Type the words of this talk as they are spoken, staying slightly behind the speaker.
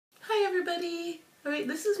everybody! Alright,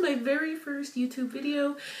 this is my very first YouTube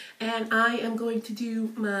video and I am going to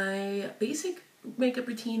do my basic makeup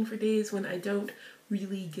routine for days when I don't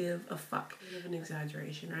really give a fuck. Bit of an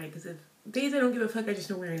exaggeration, right? Because if days I don't give a fuck, I just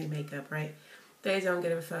don't wear any makeup, right? Days I don't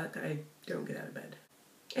give a fuck, I don't get out of bed.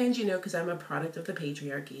 And you know, because I'm a product of the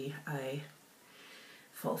patriarchy, I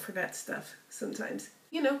fall for that stuff sometimes.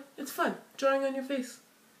 You know, it's fun. Drawing on your face.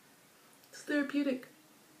 It's therapeutic.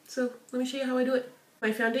 So let me show you how I do it.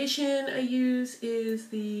 My foundation I use is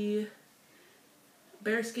the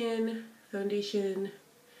Bare Skin foundation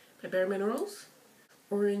by Bare Minerals.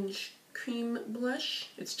 Orange cream blush.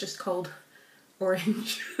 It's just called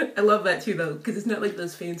orange. I love that too though, because it's not like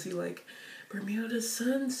those fancy like Bermuda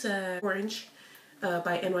Sunset. Orange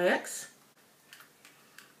by NYX.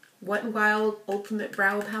 Wet n Wild Ultimate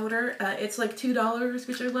Brow Powder. It's like $2,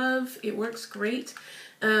 which I love. It works great.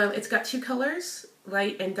 It's got two colors,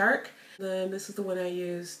 light and dark. Then this is the one I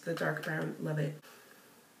use, the dark brown. Love it.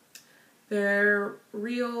 Their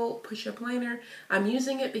Real Push-Up Liner. I'm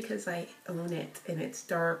using it because I own it and it's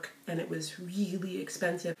dark and it was really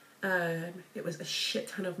expensive. It was a shit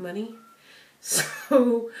ton of money.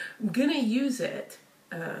 So I'm gonna use it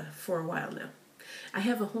for a while now. I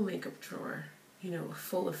have a whole makeup drawer, you know,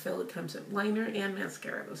 full of fill. It comes with liner and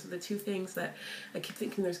mascara. Those are the two things that I keep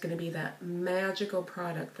thinking there's going to be that magical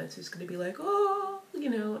product that's just going to be like, oh,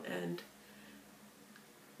 you know, and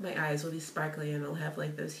my eyes will be sparkly and I'll have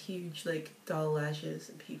like those huge like doll lashes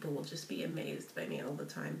and people will just be amazed by me all the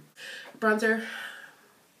time. Bronzer,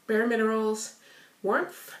 Bare Minerals,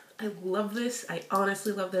 Warmth. I love this. I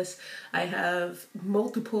honestly love this. I have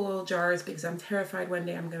multiple jars because I'm terrified one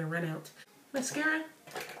day I'm going to run out. Mascara.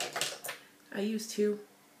 I use two.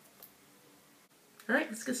 Alright,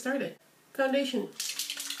 let's get started. Foundation.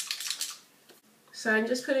 So I'm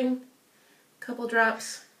just putting a couple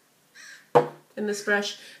drops in this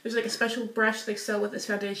brush. There's like a special brush they sell with this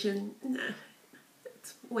foundation. Nah,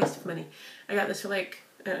 it's a waste of money. I got this for like,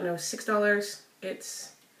 I don't know, $6.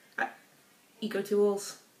 It's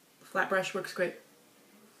EcoTools. Flat brush works great.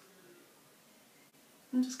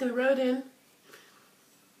 I'm just going to rub it in.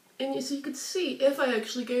 And so you could see if I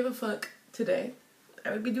actually gave a fuck today,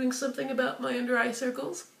 I would be doing something about my under eye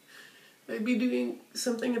circles. I'd be doing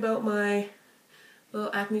something about my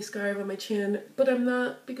little acne scar on my chin, but I'm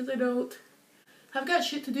not because I don't. I've got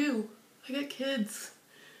shit to do. I got kids.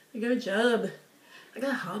 I got a job. I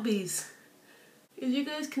got hobbies. As you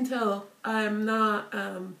guys can tell, I'm not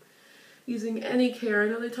using any care. I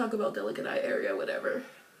know they talk about delicate eye area, whatever.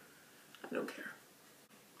 I don't care.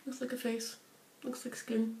 Looks like a face. Looks like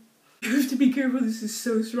skin. You have to be careful, this is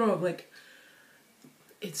so strong, like,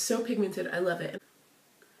 it's so pigmented, I love it.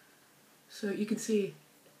 So you can see,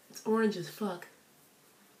 it's orange as fuck.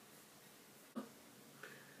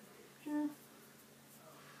 Yeah.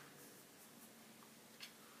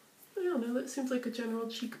 I don't know, that seems like a general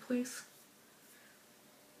cheek place.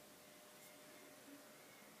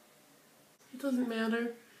 It doesn't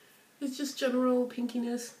matter, it's just general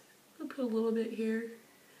pinkiness. I'll put a little bit here.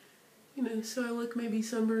 You know, so I look maybe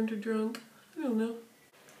sunburned or drunk. I don't know.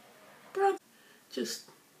 Bronze.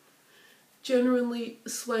 Just generally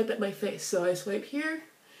swipe at my face. So I swipe here.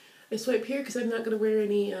 I swipe here because I'm not going to wear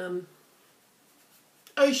any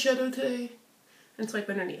eyeshadow today. And swipe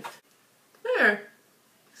underneath. There.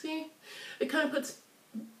 See? It kind of puts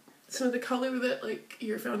some of the color that like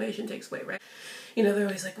your foundation takes away, right? You know, they're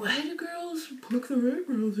always like, why do girls pluck their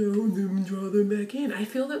eyebrows out and then draw them back in? I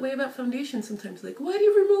feel that way about foundation sometimes. Like, why do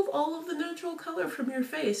you remove all of the natural color from your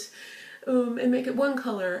face and make it one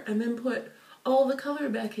color and then put all the color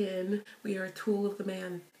back in? We are a tool of the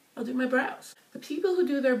man. I'll do my brows. The people who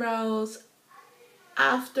do their brows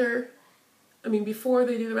before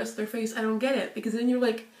they do the rest of their face, I don't get it. Because then you're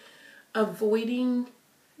like avoiding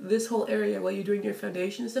this whole area while you're doing your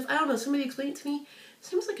foundation and stuff. I don't know, somebody explain it to me. It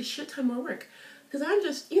seems like a shit ton more work. Because I'm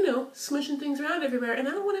just, you know, smushing things around everywhere and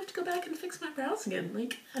I don't want to have to go back and fix my brows again.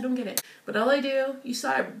 Like, I don't get it. But all I do, you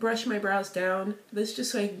saw I brush my brows down. This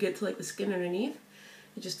just so I can get to like the skin underneath.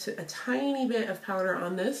 I just took a tiny bit of powder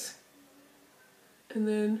on this. And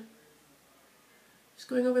then just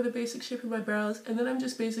going over the basic shape of my brows. And then I'm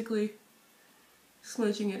just basically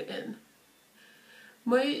smudging it in.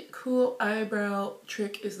 My cool eyebrow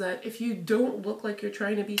trick is that if you don't look like you're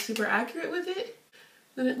trying to be super accurate with it,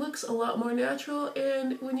 then it looks a lot more natural,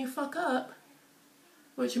 and when you fuck up,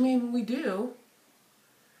 which I mean we do,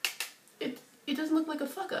 it doesn't look like a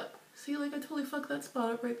fuck up. See, like I totally fucked that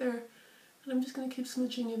spot up right there, and I'm just gonna keep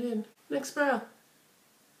smudging it in. Next brow.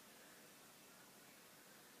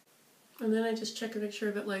 And then I just check to make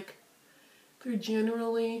sure that like they're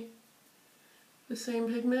generally the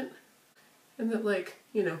same pigment. and that, like,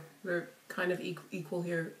 you know, they're kind of equal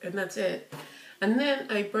here, and that's it. And then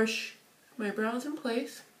I brush my brows in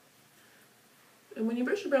place. And when you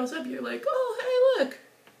brush your brows up, you're like, oh, hey, look.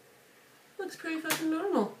 Looks pretty fucking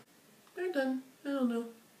normal. They're done. I don't know.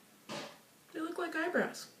 They look like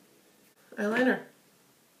eyebrows. Eyeliner.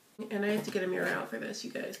 And I have to get a mirror out for this,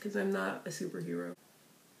 you guys, because I'm not a superhero.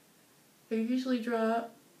 I usually draw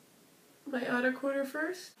my outer corner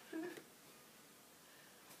first.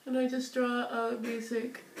 And I just draw a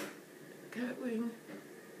basic cat wing.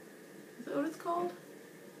 Is that what it's called?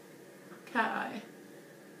 Cat eye.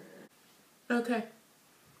 Okay.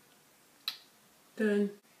 Done.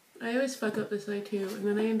 I always fuck up this eye too, and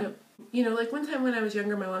then I end up, you know, like one time when I was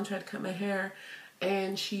younger, my mom tried to cut my hair,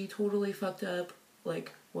 and she totally fucked up,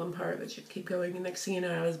 like, one part that should keep going, and next thing you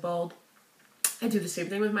know, I was bald. I do the same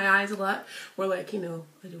thing with my eyes a lot, where, like, you know,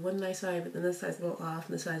 I do one nice eye, but then this side's a little off,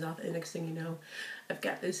 and this side's off, and next thing you know, I've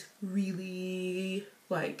got this really,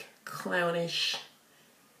 like, clownish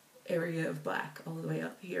area of black all the way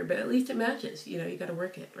up here, but at least it matches, you know, you gotta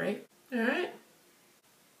work it, right? Alright.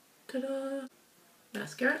 Ta-da!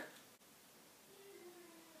 Mascara.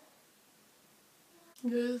 You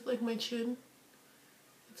guys like my chin?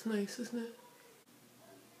 It's nice, isn't it?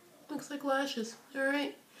 Looks like lashes.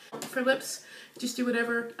 Alright. For lips, just do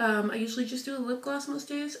whatever. I usually just do a lip gloss most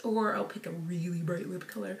days, or I'll pick a really bright lip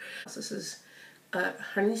color. So this is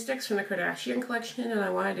Honey Sticks from the Kardashian collection, and I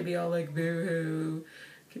wanted to be all like boo-hoo,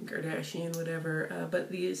 Kim Kardashian, whatever, but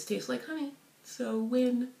these taste like honey, so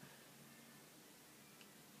win.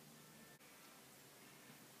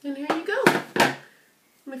 And here you go.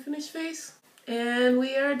 My finished face. And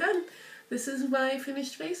we are done. This is my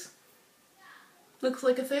finished face. Looks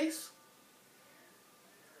like a face.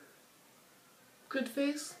 Good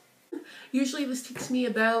face. Usually this takes me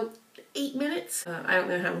about 8 minutes. I don't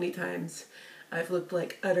know how many times I've looked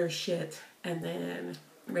like utter shit and then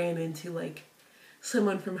ran into like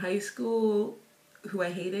someone from high school who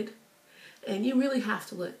I hated. And you really have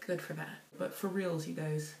to look good for that. But for reals, you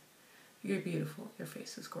guys, you're beautiful. Your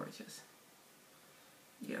face is gorgeous.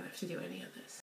 You don't have to do any of this.